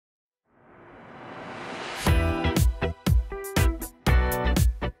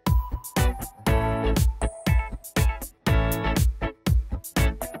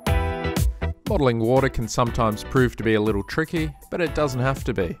Modelling water can sometimes prove to be a little tricky, but it doesn't have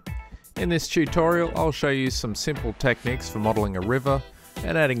to be. In this tutorial, I'll show you some simple techniques for modelling a river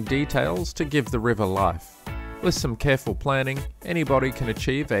and adding details to give the river life. With some careful planning, anybody can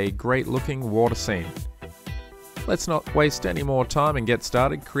achieve a great looking water scene. Let's not waste any more time and get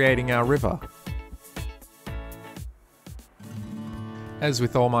started creating our river. As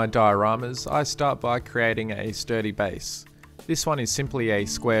with all my dioramas, I start by creating a sturdy base. This one is simply a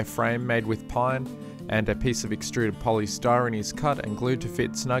square frame made with pine, and a piece of extruded polystyrene is cut and glued to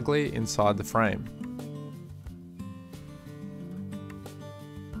fit snugly inside the frame.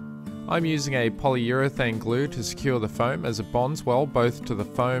 I'm using a polyurethane glue to secure the foam as it bonds well both to the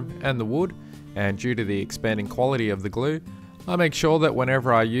foam and the wood, and due to the expanding quality of the glue, I make sure that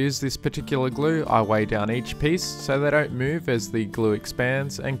whenever I use this particular glue, I weigh down each piece so they don't move as the glue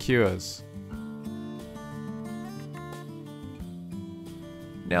expands and cures.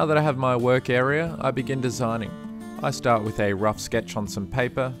 Now that I have my work area, I begin designing. I start with a rough sketch on some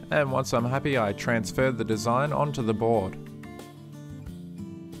paper, and once I'm happy, I transfer the design onto the board.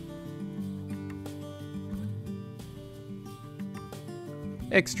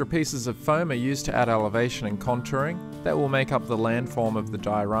 Extra pieces of foam are used to add elevation and contouring that will make up the landform of the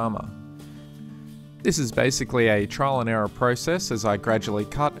diorama. This is basically a trial and error process as I gradually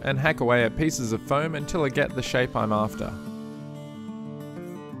cut and hack away at pieces of foam until I get the shape I'm after.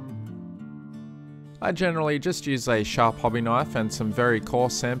 I generally just use a sharp hobby knife and some very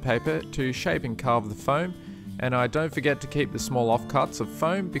coarse sandpaper to shape and carve the foam, and I don't forget to keep the small offcuts of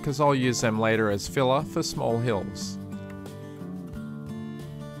foam because I'll use them later as filler for small hills.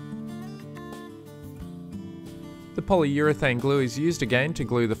 The polyurethane glue is used again to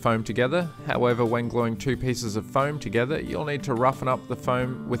glue the foam together. However, when gluing two pieces of foam together, you'll need to roughen up the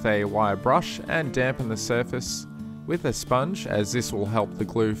foam with a wire brush and dampen the surface with a sponge, as this will help the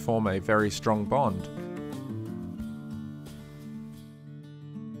glue form a very strong bond.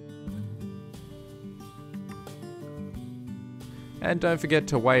 And don't forget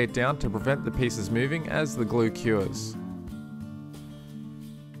to weigh it down to prevent the pieces moving as the glue cures.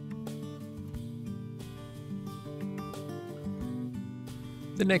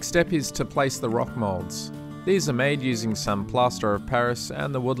 The next step is to place the rock moulds. These are made using some plaster of Paris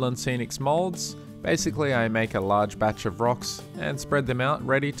and the Woodland Scenics molds. Basically, I make a large batch of rocks and spread them out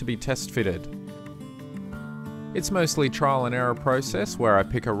ready to be test fitted. It's mostly trial and error process where I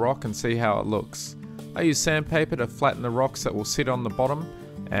pick a rock and see how it looks. I use sandpaper to flatten the rocks that will sit on the bottom,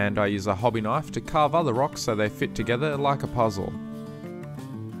 and I use a hobby knife to carve other rocks so they fit together like a puzzle.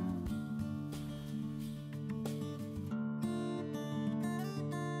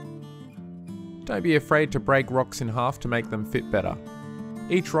 Don't be afraid to break rocks in half to make them fit better.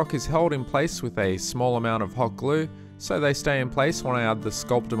 Each rock is held in place with a small amount of hot glue so they stay in place when I add the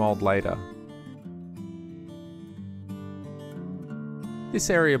sculptor mold later. This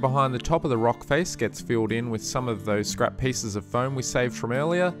area behind the top of the rock face gets filled in with some of those scrap pieces of foam we saved from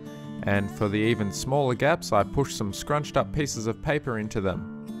earlier, and for the even smaller gaps I push some scrunched up pieces of paper into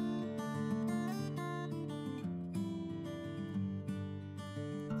them.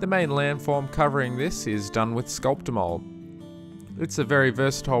 The main landform covering this is done with sculptor mold. It's a very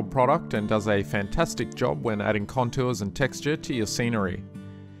versatile product and does a fantastic job when adding contours and texture to your scenery.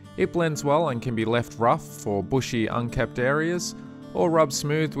 It blends well and can be left rough for bushy, unkept areas, or rubbed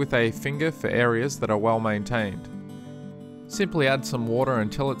smooth with a finger for areas that are well maintained. Simply add some water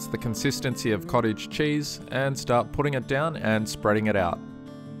until it's the consistency of cottage cheese and start putting it down and spreading it out.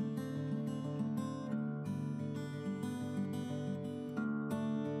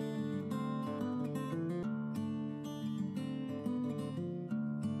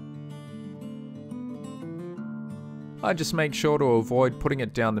 I just make sure to avoid putting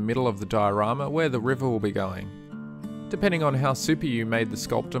it down the middle of the diorama where the river will be going. Depending on how super you made the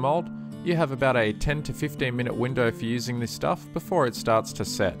sculptor mold, you have about a 10 to 15 minute window for using this stuff before it starts to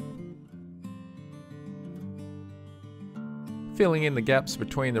set. Filling in the gaps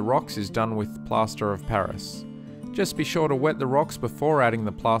between the rocks is done with plaster of Paris. Just be sure to wet the rocks before adding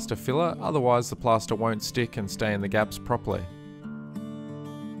the plaster filler, otherwise the plaster won't stick and stay in the gaps properly.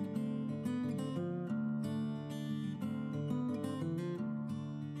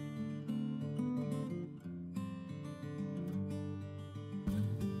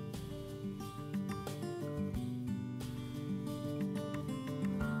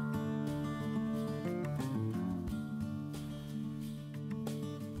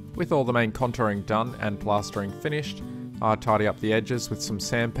 With all the main contouring done and plastering finished, I tidy up the edges with some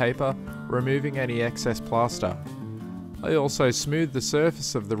sandpaper, removing any excess plaster. I also smooth the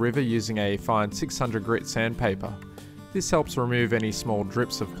surface of the river using a fine 600 grit sandpaper. This helps remove any small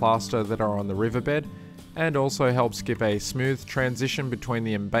drips of plaster that are on the riverbed and also helps give a smooth transition between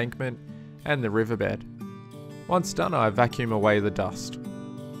the embankment and the riverbed. Once done, I vacuum away the dust.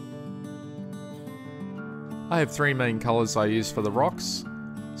 I have three main colours I use for the rocks,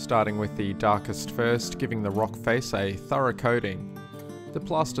 starting with the darkest first, giving the rock face a thorough coating. The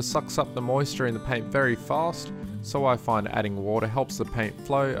plaster sucks up the moisture in the paint very fast, so I find adding water helps the paint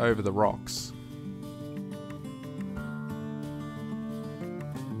flow over the rocks.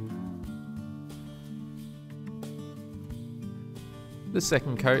 The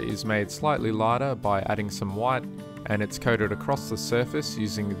second coat is made slightly lighter by adding some white, and it's coated across the surface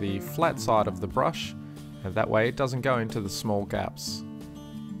using the flat side of the brush, and that way it doesn't go into the small gaps.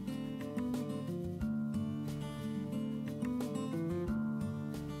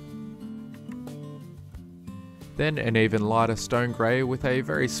 Then an even lighter stone grey with a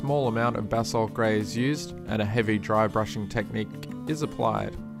very small amount of basalt grey is used, and a heavy dry brushing technique is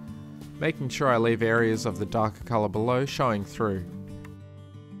applied, making sure I leave areas of the darker colour below showing through.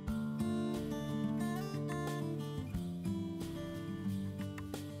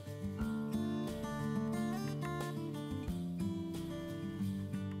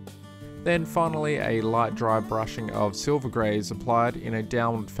 Then finally a light dry brushing of silver grey is applied in a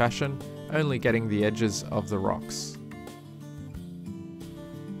downward fashion, only getting the edges of the rocks.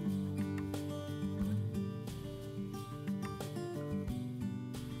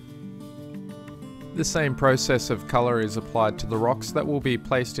 The same process of colour is applied to the rocks that will be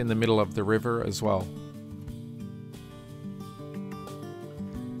placed in the middle of the river as well.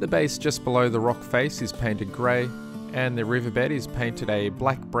 The base just below the rock face is painted grey, and the riverbed is painted a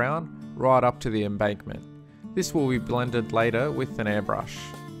black-brown right up to the embankment. This will be blended later with an airbrush.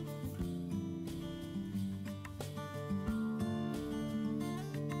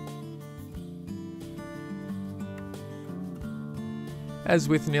 As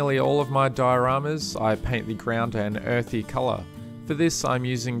with nearly all of my dioramas, I paint the ground an earthy colour. For this I'm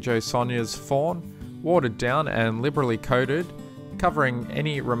using Jo Sonja's Fawn, watered down and liberally coated, covering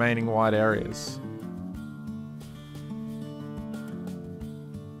any remaining white areas.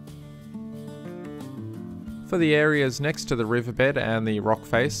 For the areas next to the riverbed and the rock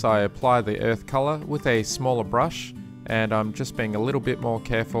face, I apply the earth colour with a smaller brush, and I'm just being a little bit more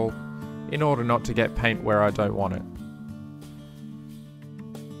careful in order not to get paint where I don't want it.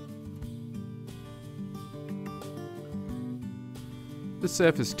 The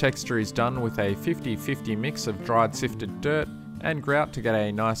surface texture is done with a 50-50 mix of dried sifted dirt and grout to get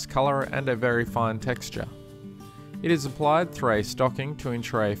a nice colour and a very fine texture. It is applied through a stocking to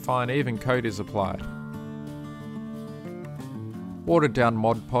ensure a fine even coat is applied. Watered down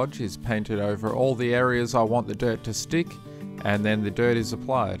Mod Podge is painted over all the areas I want the dirt to stick, and then the dirt is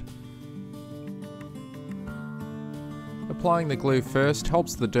applied. Applying the glue first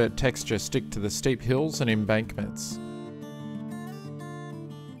helps the dirt texture stick to the steep hills and embankments.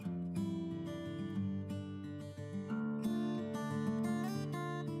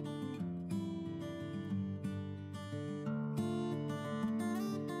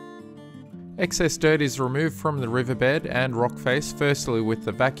 Excess dirt is removed from the riverbed and rock face, firstly with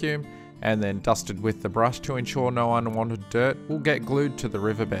the vacuum and then dusted with the brush to ensure no unwanted dirt will get glued to the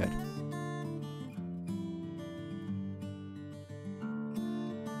riverbed.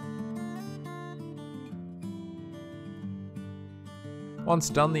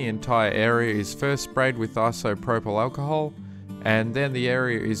 Once done, the entire area is first sprayed with isopropyl alcohol, and then the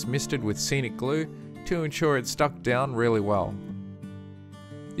area is misted with scenic glue to ensure it's stuck down really well.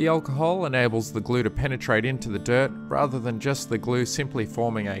 The alcohol enables the glue to penetrate into the dirt rather than just the glue simply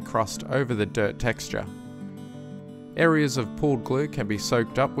forming a crust over the dirt texture. Areas of pooled glue can be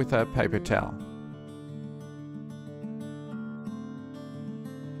soaked up with a paper towel.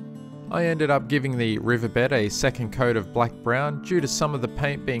 I ended up giving the riverbed a second coat of black-brown due to some of the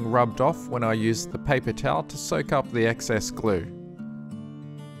paint being rubbed off when I used the paper towel to soak up the excess glue.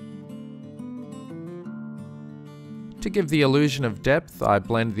 To give the illusion of depth, I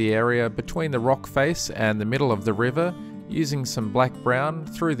blend the area between the rock face and the middle of the river using some black-brown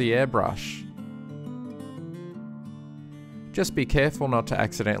through the airbrush. Just be careful not to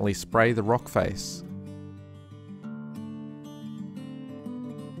accidentally spray the rock face.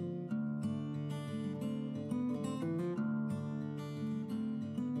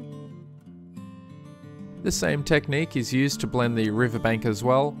 The same technique is used to blend the riverbank as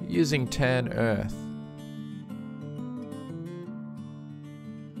well, using tan earth.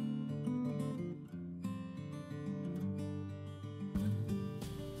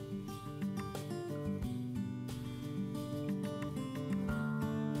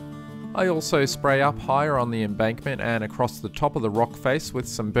 I also spray up higher on the embankment and across the top of the rock face with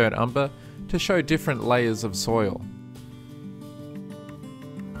some burnt umber to show different layers of soil.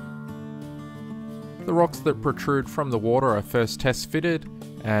 The rocks that protrude from the water are first test fitted,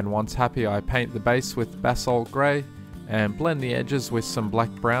 and once happy I paint the base with basalt grey and blend the edges with some black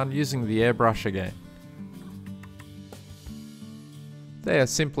brown using the airbrush again. They are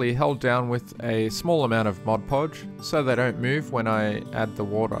simply held down with a small amount of Mod Podge so they don't move when I add the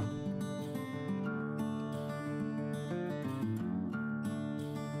water.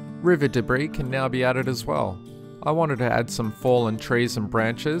 River debris can now be added as well. I wanted to add some fallen trees and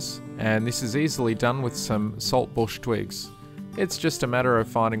branches, and this is easily done with some salt bush twigs. It's just a matter of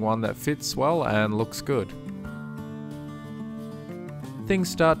finding one that fits well and looks good. Things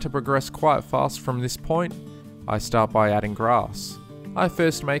start to progress quite fast from this point. I start by adding grass. I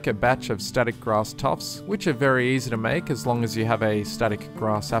first make a batch of static grass tufts, which are very easy to make as long as you have a static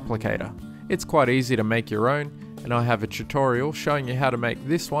grass applicator. It's quite easy to make your own, and I have a tutorial showing you how to make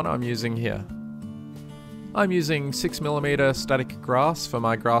this one I'm using here. I'm using 6mm static grass for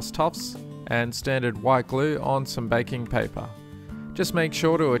my grass tufts and standard white glue on some baking paper. Just make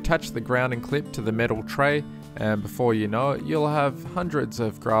sure to attach the grounding clip to the metal tray, and before you know it, you'll have hundreds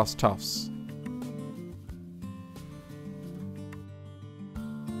of grass tufts.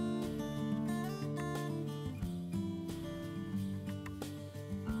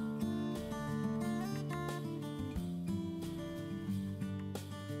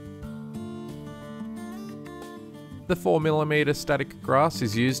 The 4mm static grass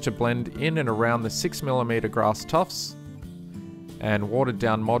is used to blend in and around the 6mm grass tufts, and watered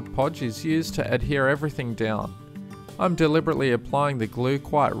down Mod Podge is used to adhere everything down. I'm deliberately applying the glue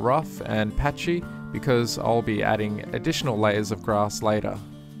quite rough and patchy because I'll be adding additional layers of grass later.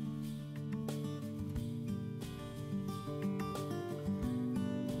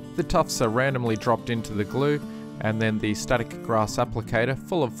 The tufts are randomly dropped into the glue, and then the static grass applicator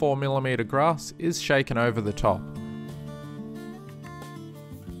full of 4mm grass is shaken over the top.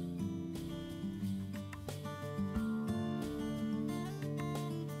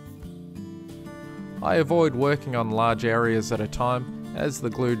 I avoid working on large areas at a time as the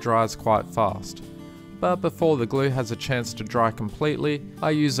glue dries quite fast. But before the glue has a chance to dry completely, I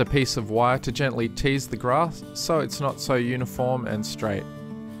use a piece of wire to gently tease the grass so it's not so uniform and straight.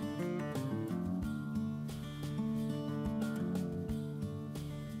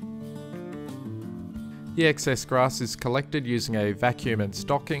 The excess grass is collected using a vacuum and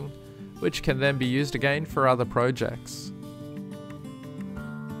stocking, which can then be used again for other projects.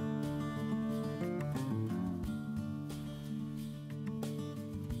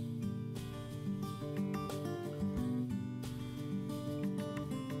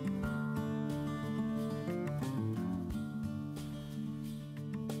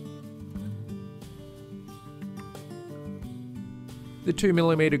 The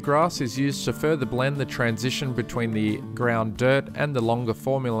 2mm grass is used to further blend the transition between the ground dirt and the longer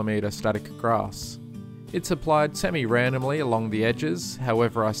 4mm static grass. It's applied semi-randomly along the edges,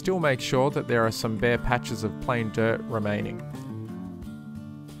 however I still make sure that there are some bare patches of plain dirt remaining.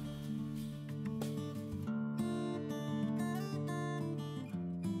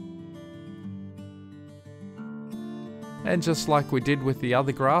 And just like we did with the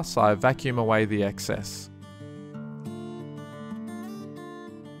other grass, I vacuum away the excess.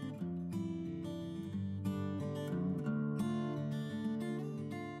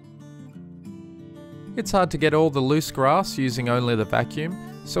 It's hard to get all the loose grass using only the vacuum,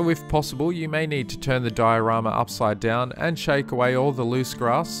 so if possible you may need to turn the diorama upside down and shake away all the loose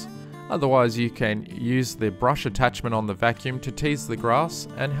grass. Otherwise you can use the brush attachment on the vacuum to tease the grass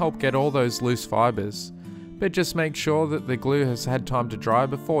and help get all those loose fibres. But just make sure that the glue has had time to dry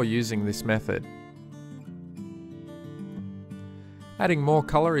before using this method. Adding more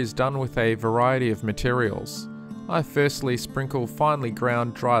colour is done with a variety of materials. I firstly sprinkle finely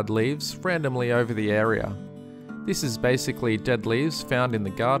ground dried leaves randomly over the area. This is basically dead leaves found in the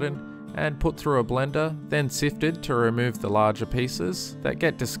garden and put through a blender, then sifted to remove the larger pieces that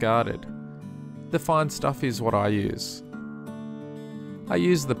get discarded. The fine stuff is what I use. I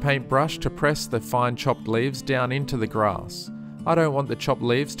use the paintbrush to press the fine chopped leaves down into the grass. I don't want the chopped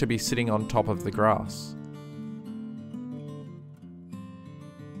leaves to be sitting on top of the grass.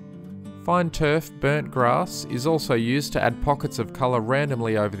 Fine turf burnt grass is also used to add pockets of colour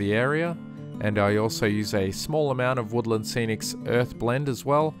randomly over the area, and I also use a small amount of Woodland Scenics earth blend as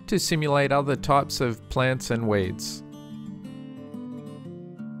well to simulate other types of plants and weeds.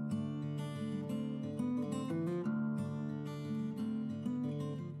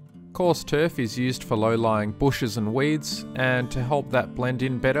 Coarse turf is used for low-lying bushes and weeds, and to help that blend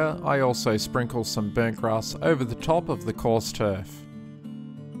in better, I also sprinkle some burnt grass over the top of the coarse turf.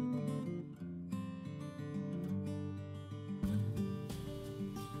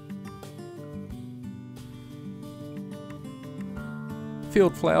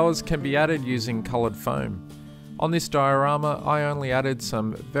 Field flowers can be added using coloured foam. On this diorama, I only added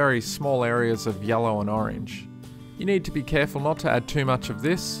some very small areas of yellow and orange. You need to be careful not to add too much of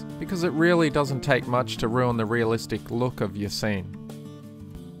this, because it really doesn't take much to ruin the realistic look of your scene.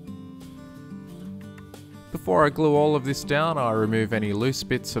 Before I glue all of this down, I remove any loose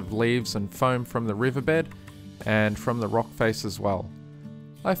bits of leaves and foam from the riverbed, and from the rock face as well.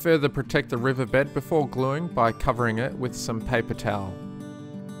 I further protect the riverbed before gluing by covering it with some paper towel.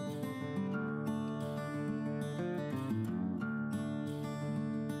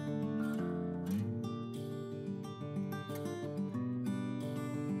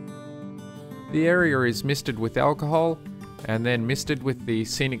 The area is misted with alcohol and then misted with the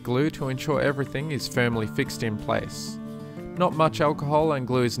scenic glue to ensure everything is firmly fixed in place. Not much alcohol and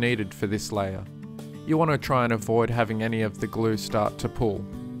glue is needed for this layer. You want to try and avoid having any of the glue start to pull.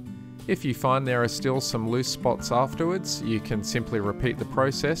 If you find there are still some loose spots afterwards, you can simply repeat the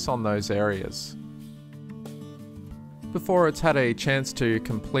process on those areas. Before it's had a chance to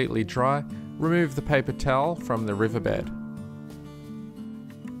completely dry, remove the paper towel from the riverbed.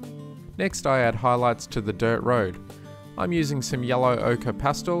 Next, I add highlights to the dirt road. I'm using some yellow ochre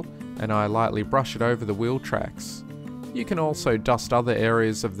pastel and I lightly brush it over the wheel tracks. You can also dust other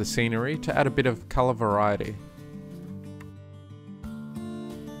areas of the scenery to add a bit of colour variety.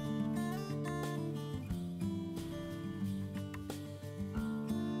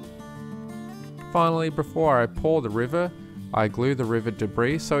 Finally, before I pour the river, I glue the river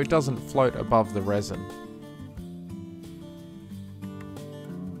debris so it doesn't float above the resin.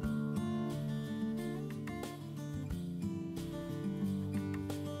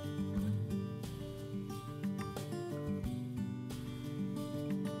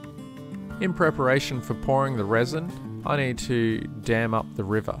 In preparation for pouring the resin, I need to dam up the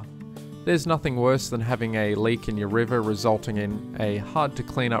river. There's nothing worse than having a leak in your river resulting in a hard to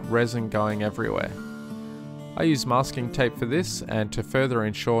clean up resin going everywhere. I use masking tape for this, and to further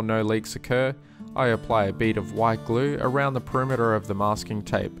ensure no leaks occur, I apply a bead of white glue around the perimeter of the masking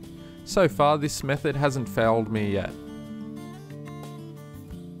tape. So far this method hasn't failed me yet.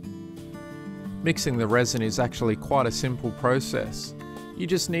 Mixing the resin is actually quite a simple process. You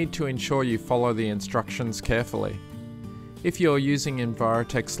just need to ensure you follow the instructions carefully. If you're using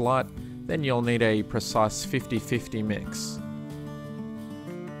EnviroTex Lite, then you'll need a precise 50-50 mix.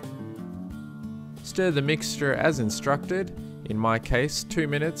 Stir the mixture as instructed, in my case 2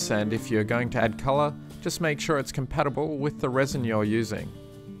 minutes, and if you're going to add colour, just make sure it's compatible with the resin you're using.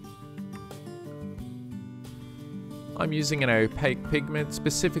 I'm using an opaque pigment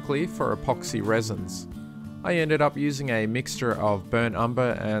specifically for epoxy resins. I ended up using a mixture of burnt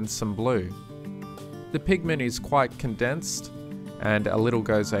umber and some blue. The pigment is quite condensed and a little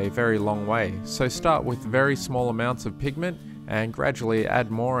goes a very long way, so start with very small amounts of pigment and gradually add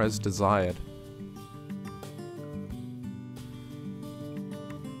more as desired.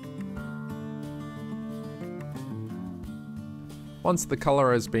 Once the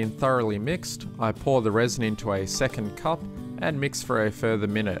colour has been thoroughly mixed, I pour the resin into a second cup and mix for a further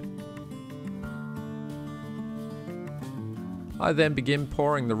minute. I then begin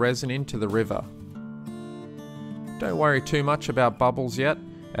pouring the resin into the river. Don't worry too much about bubbles yet,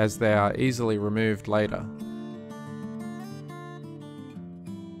 as they are easily removed later.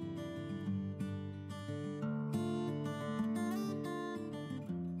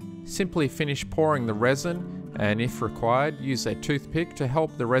 Simply finish pouring the resin, and if required, use a toothpick to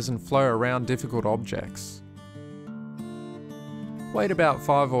help the resin flow around difficult objects. Wait about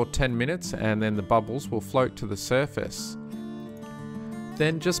 5 or 10 minutes and then the bubbles will float to the surface.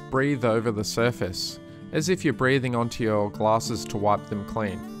 Then just breathe over the surface, as if you're breathing onto your glasses to wipe them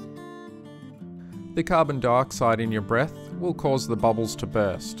clean. The carbon dioxide in your breath will cause the bubbles to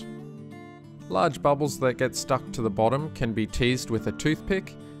burst. Large bubbles that get stuck to the bottom can be teased with a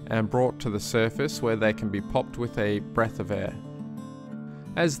toothpick and brought to the surface where they can be popped with a breath of air.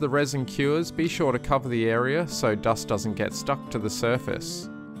 As the resin cures, be sure to cover the area so dust doesn't get stuck to the surface.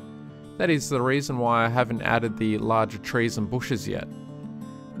 That is the reason why I haven't added the larger trees and bushes yet.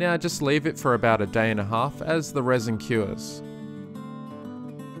 Now just leave it for about a day and a half as the resin cures.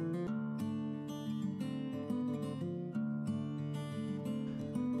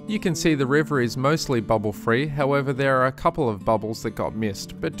 You can see the river is mostly bubble free, however there are a couple of bubbles that got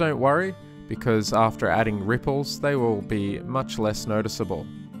missed, but don't worry, because after adding ripples they will be much less noticeable.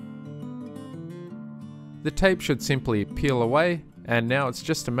 The tape should simply peel away, and now it's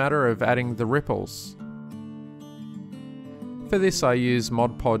just a matter of adding the ripples. For this I use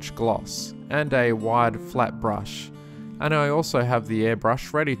Mod Podge Gloss and a wide flat brush, and I also have the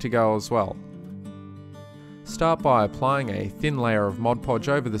airbrush ready to go as well. Start by applying a thin layer of Mod Podge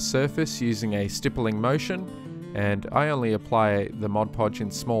over the surface using a stippling motion, and I only apply the Mod Podge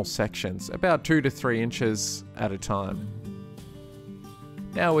in small sections, about 2 to 3 inches at a time.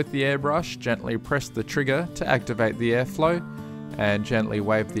 Now with the airbrush, gently press the trigger to activate the airflow, and gently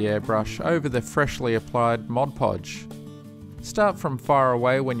wave the airbrush over the freshly applied Mod Podge. Start from far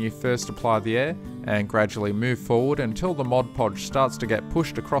away when you first apply the air, and gradually move forward until the Mod Podge starts to get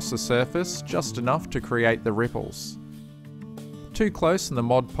pushed across the surface just enough to create the ripples. Too close and the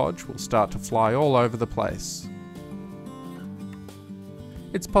Mod Podge will start to fly all over the place.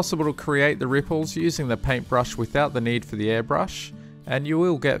 It's possible to create the ripples using the paintbrush without the need for the airbrush, and you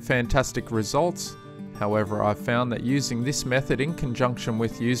will get fantastic results. However, I've found that using this method in conjunction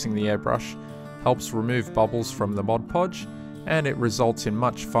with using the airbrush helps remove bubbles from the Mod Podge, and it results in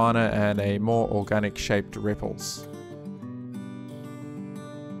much finer and a more organic shaped ripples.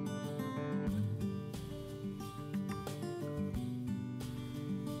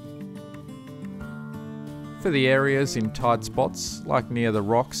 For the areas in tight spots, like near the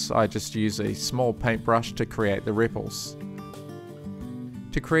rocks, I just use a small paintbrush to create the ripples.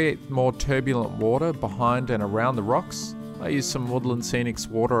 To create more turbulent water behind and around the rocks, I use some Woodland Scenics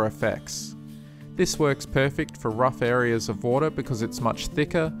Water effects. This works perfect for rough areas of water because it's much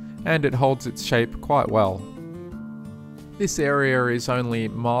thicker and it holds its shape quite well. This area is only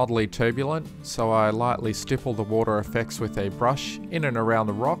mildly turbulent, so I lightly stipple the water effects with a brush in and around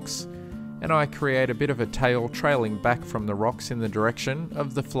the rocks, and I create a bit of a tail trailing back from the rocks in the direction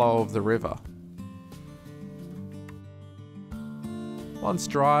of the flow of the river. Once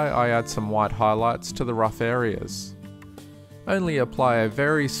dry, I add some white highlights to the rough areas. Only apply a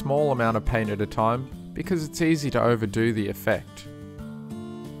very small amount of paint at a time because it's easy to overdo the effect.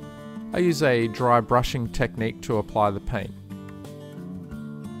 I use a dry brushing technique to apply the paint.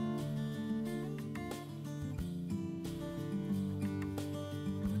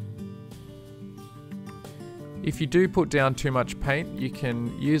 If you do put down too much paint, you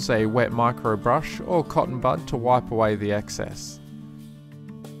can use a wet micro brush or cotton bud to wipe away the excess.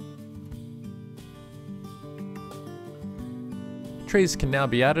 Trees can now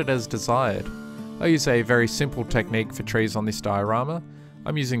be added as desired. I use a very simple technique for trees on this diorama.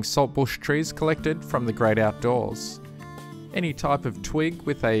 I'm using saltbush trees collected from the great outdoors. Any type of twig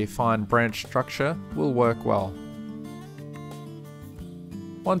with a fine branch structure will work well.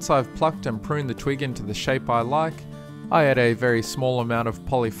 Once I've plucked and pruned the twig into the shape I like, I add a very small amount of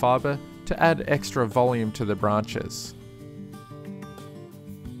polyfiber to add extra volume to the branches.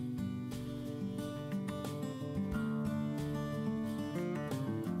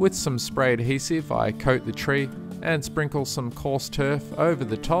 With some spray adhesive, I coat the tree and sprinkle some coarse turf over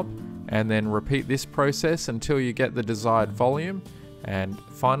the top, and then repeat this process until you get the desired volume. And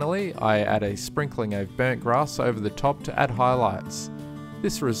finally, I add a sprinkling of burnt grass over the top to add highlights.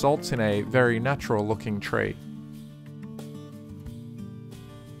 This results in a very natural looking tree.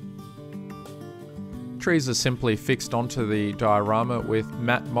 Trees are simply fixed onto the diorama with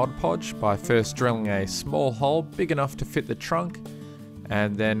matte Mod Podge by first drilling a small hole big enough to fit the trunk,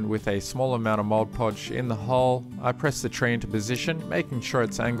 and then with a small amount of Mod Podge in the hole, I press the tree into position, making sure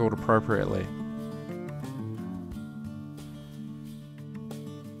it's angled appropriately.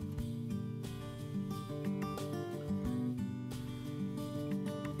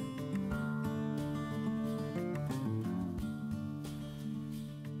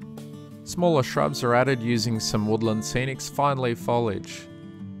 Smaller shrubs are added using some Woodland Scenics fine leaf foliage.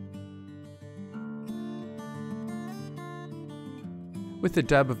 With a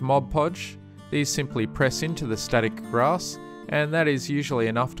dab of Mod Podge, these simply press into the static grass, and that is usually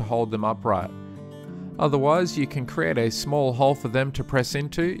enough to hold them upright. Otherwise, you can create a small hole for them to press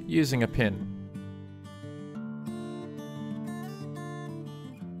into using a pin.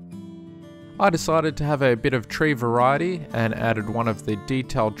 I decided to have a bit of tree variety and added one of the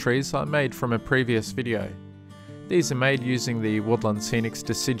detailed trees I made from a previous video. These are made using the Woodland Scenics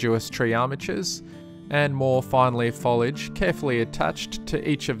deciduous tree armatures and more fine leaf foliage carefully attached to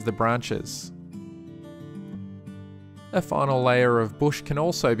each of the branches. A final layer of bush can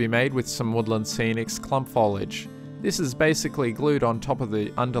also be made with some Woodland Scenics clump foliage. This is basically glued on top of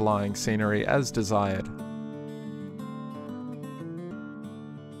the underlying scenery as desired.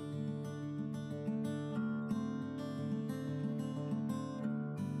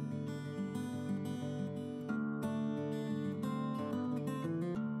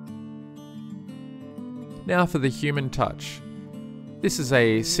 Now for the human touch. This is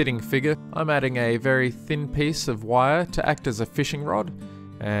a sitting figure. I'm adding a very thin piece of wire to act as a fishing rod,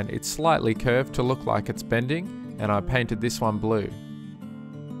 and it's slightly curved to look like it's bending, and I painted this one blue.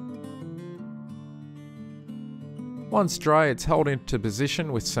 Once dry, it's held into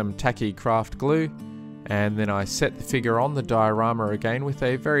position with some tacky craft glue, and then I set the figure on the diorama again with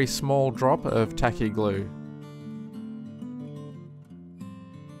a very small drop of tacky glue.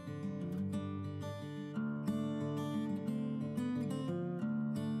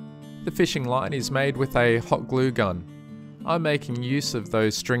 The fishing line is made with a hot glue gun. I'm making use of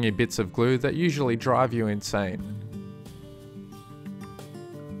those stringy bits of glue that usually drive you insane.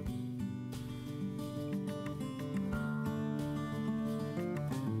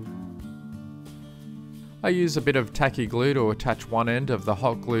 I use a bit of tacky glue to attach one end of the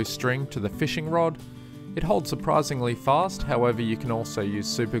hot glue string to the fishing rod. It holds surprisingly fast, however you can also use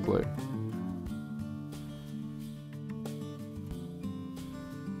super glue.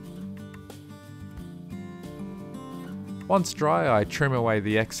 Once dry, I trim away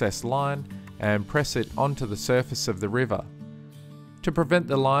the excess line and press it onto the surface of the river. To prevent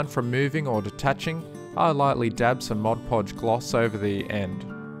the line from moving or detaching, I lightly dab some Mod Podge gloss over the end.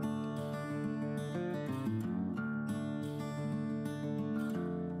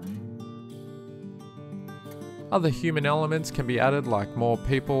 Other human elements can be added like more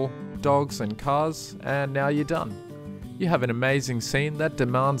people, dogs and cars, and now you're done. You have an amazing scene that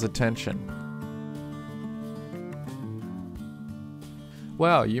demands attention.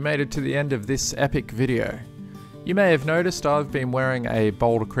 Wow, you made it to the end of this epic video. You may have noticed I've been wearing a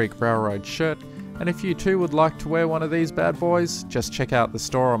Boulder Creek Railroad shirt, and if you too would like to wear one of these bad boys, just check out the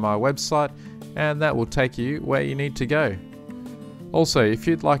store on my website and that will take you where you need to go. Also, if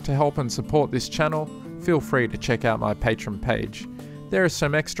you'd like to help and support this channel, feel free to check out my Patreon page. There are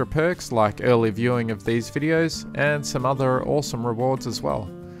some extra perks like early viewing of these videos and some other awesome rewards as well.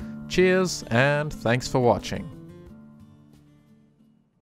 Cheers and thanks for watching.